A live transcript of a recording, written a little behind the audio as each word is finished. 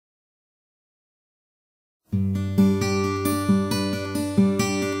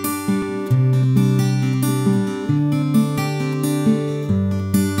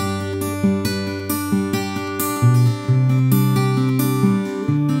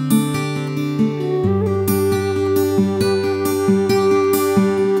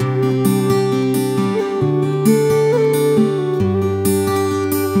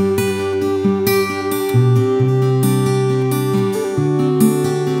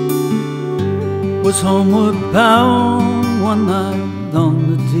was homeward bound one night on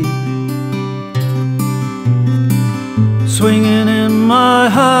the deep. Swinging in my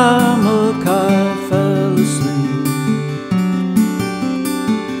hammock, I fell asleep.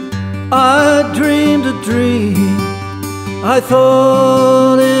 I dreamed a dream, I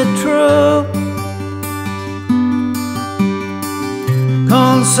thought it true,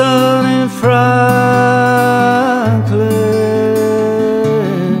 concerning Franklin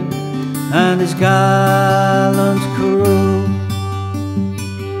and his gallant crew.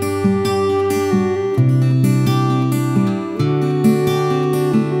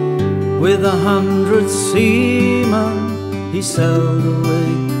 With 100 seamen he sailed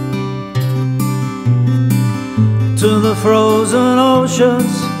away to the frozen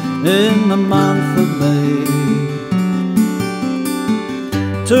oceans in the month of May,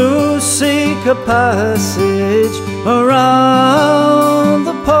 to seek a passage around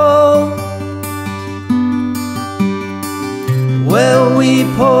the pole, where we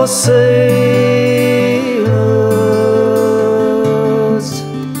poor sailors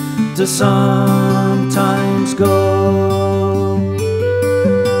do sometimes go.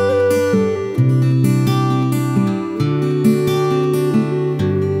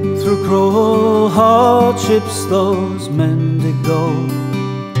 Through cruel hardships those men did go.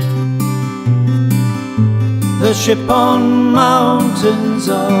 The ship on mountains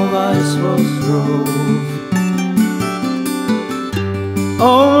of ice was drove.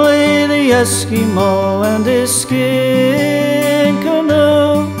 Only the Eskimo and his skin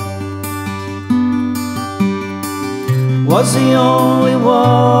canoe was the only one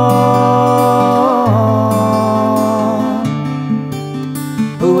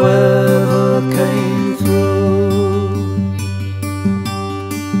who ever came through.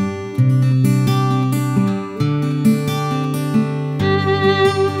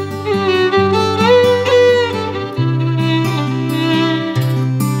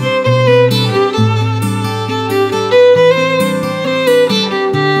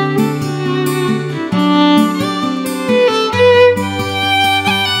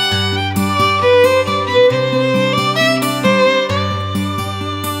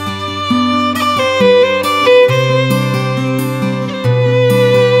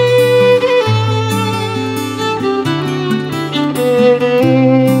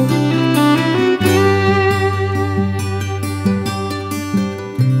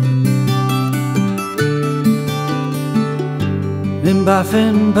 In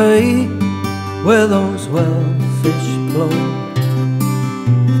Baffin Bay, where those whalefish blow,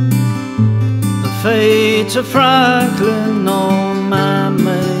 the fate of Franklin no man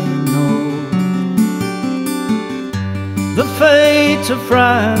may know. The fate of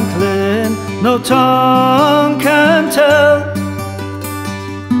Franklin no tongue can tell.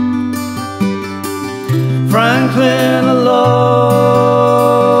 Franklin alone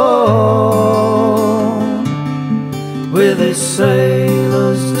with his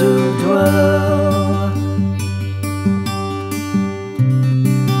sailors do dwell.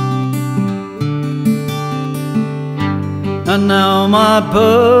 And now my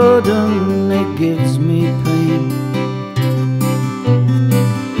burden, it gives me pain,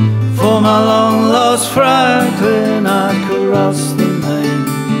 for my long lost Franklin I cross the main.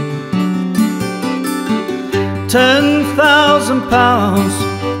 10,000 pounds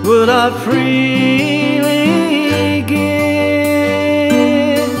would I freely give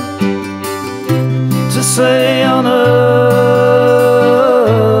to say on earth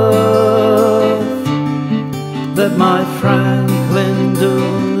that my friend